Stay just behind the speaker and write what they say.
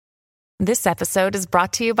This episode is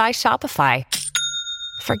brought to you by Shopify.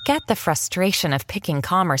 Forget the frustration of picking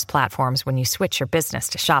commerce platforms when you switch your business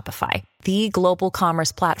to Shopify, the global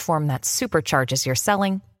commerce platform that supercharges your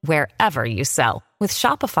selling wherever you sell. With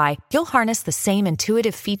Shopify, you'll harness the same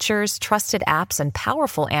intuitive features, trusted apps, and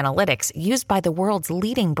powerful analytics used by the world's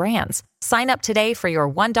leading brands. Sign up today for your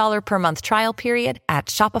 $1 per month trial period at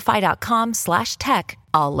shopify.com/tech,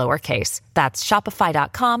 all lowercase. That's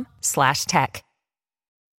shopify.com/tech.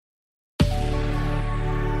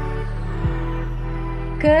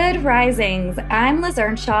 Good risings. I'm Liz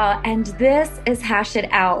Earnshaw, and this is Hash It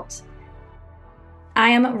Out. I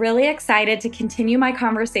am really excited to continue my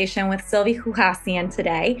conversation with Silvy Khoucasian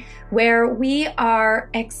today, where we are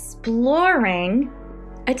exploring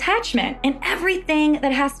attachment and everything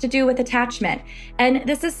that has to do with attachment. And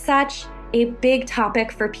this is such a big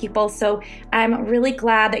topic for people, so I'm really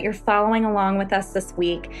glad that you're following along with us this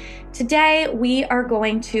week. Today, we are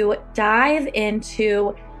going to dive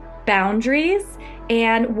into boundaries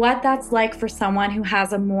and what that's like for someone who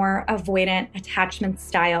has a more avoidant attachment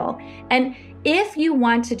style. And if you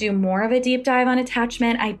want to do more of a deep dive on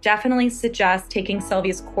attachment, I definitely suggest taking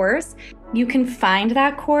Silvy's course. You can find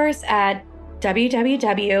that course at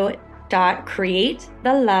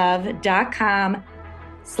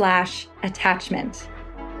www.createthelove.com/attachment.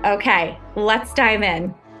 Okay, let's dive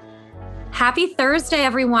in. Happy Thursday,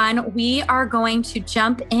 everyone. We are going to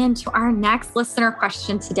jump into our next listener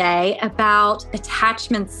question today about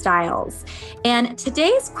attachment styles. And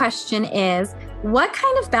today's question is, what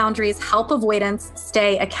kind of boundaries help avoidants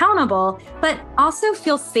stay accountable, but also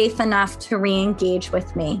feel safe enough to re-engage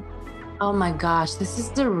with me? Oh my gosh, this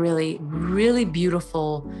is a really, really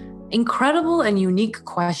beautiful, incredible, and unique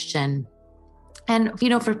question. And,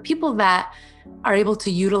 for people that are able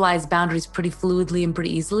to utilize boundaries pretty fluidly and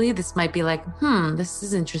pretty easily, this might be like, this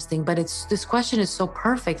is interesting, but this question is so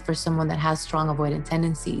perfect for someone that has strong avoidant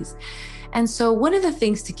tendencies. And so one of the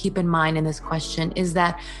things to keep in mind in this question is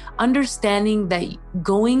that understanding that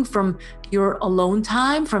going from your alone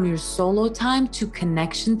time, from your solo time to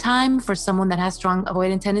connection time for someone that has strong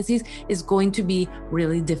avoidant tendencies is going to be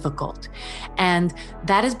really difficult. And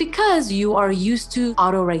that is because you are used to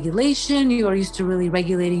auto-regulation. You are used to really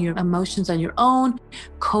regulating your emotions on your own.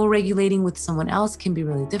 Co-regulating with someone else can be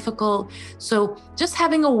really difficult. So just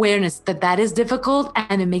having awareness that that is difficult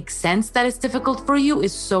and it makes sense that it's difficult for you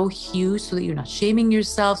is so huge, so that you're not shaming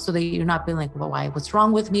yourself, so that you're not being like, well, what's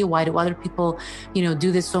wrong with me? Why do other people,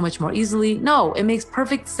 do this so much more easily? No, it makes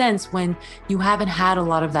perfect sense when you haven't had a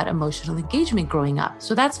lot of that emotional engagement growing up.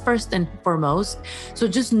 So that's first and foremost. So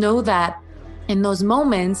just know that in those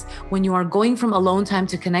moments when you are going from alone time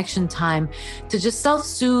to connection time, to just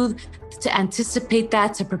self-soothe, to anticipate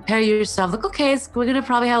that, to prepare yourself, like, okay, we're going to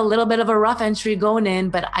probably have a little bit of a rough entry going in,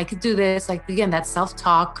 but I could do this. Like, again, that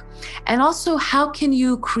self-talk. And also, how can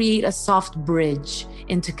you create a soft bridge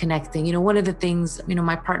into connecting? One of the things,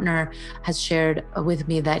 my partner has shared with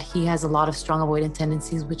me that he has a lot of strong avoidant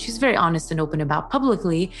tendencies, which he's very honest and open about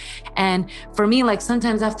publicly. And for me, like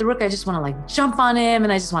sometimes after work, I just want to like jump on him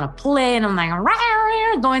and I just want to play. And I'm like,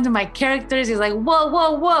 going to my characters. He's like, whoa,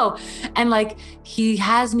 whoa, whoa. And like, he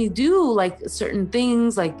has me do like certain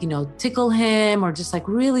things, like, tickle him or just like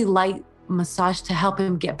really light massage to help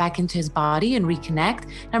him get back into his body and reconnect.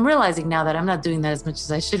 And I'm realizing now that I'm not doing that as much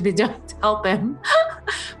as I should be doing to help him.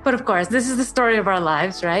 But of course, this is the story of our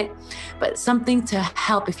lives, right? But something to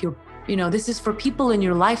help if you're, this is for people in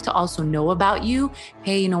your life to also know about you.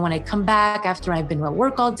 Hey, when I come back after I've been at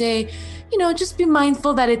work all day, just be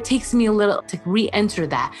mindful that it takes me a little to re-enter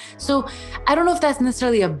that. So I don't know if that's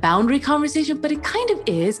necessarily a boundary conversation, but it kind of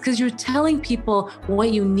is, because you're telling people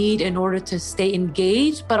what you need in order to stay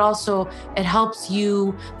engaged, but also it helps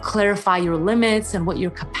you clarify your limits and what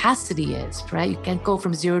your capacity is, right? You can't go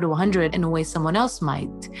from 0 to 100 in a way someone else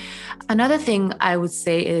might. Another thing I would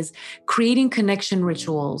say is creating connection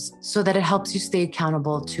rituals so that it helps you stay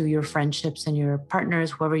accountable to your friendships and your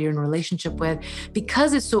partners, whoever you're in a relationship with,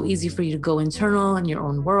 because it's so easy for you to go internal in your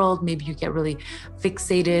own world. Maybe you get really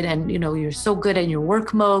fixated and, you're so good in your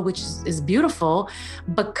work mode, which is beautiful,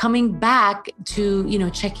 but coming back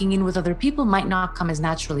to, checking in with other people might not come as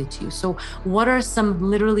naturally to you. So what are some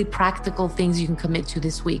literally practical things you can commit to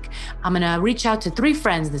this week? I'm going to reach out to 3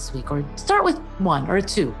 friends this week, or start with 1 or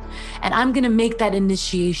 2. And I'm going to make that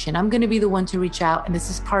initiation. I'm going to be the one to reach out. And this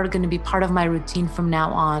is going to be part of my routine from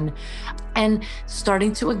now on. And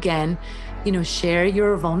starting to, again, share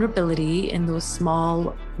your vulnerability in those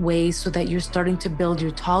small ways so that you're starting to build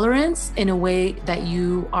your tolerance in a way that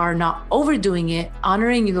you are not overdoing it,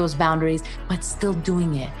 honoring those boundaries, but still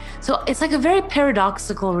doing it. So it's like a very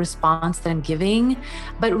paradoxical response that I'm giving,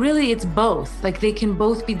 but really it's both. Like they can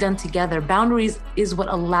both be done together. Boundaries is what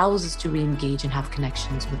allows us to re-engage and have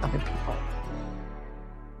connections with other people.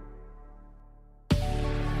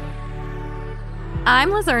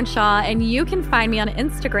 I'm Liz Earnshaw, and you can find me on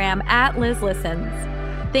Instagram at Liz Listens.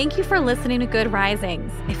 Thank you for listening to Good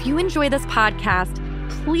Risings. If you enjoy this podcast,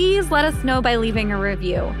 please let us know by leaving a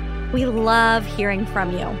review. We love hearing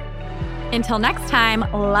from you. Until next time,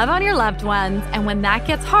 love on your loved ones, and when that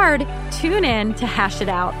gets hard, tune in to Hash It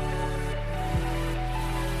Out.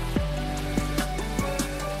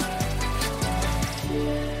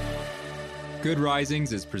 Good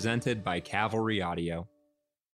Risings is presented by Cavalry Audio.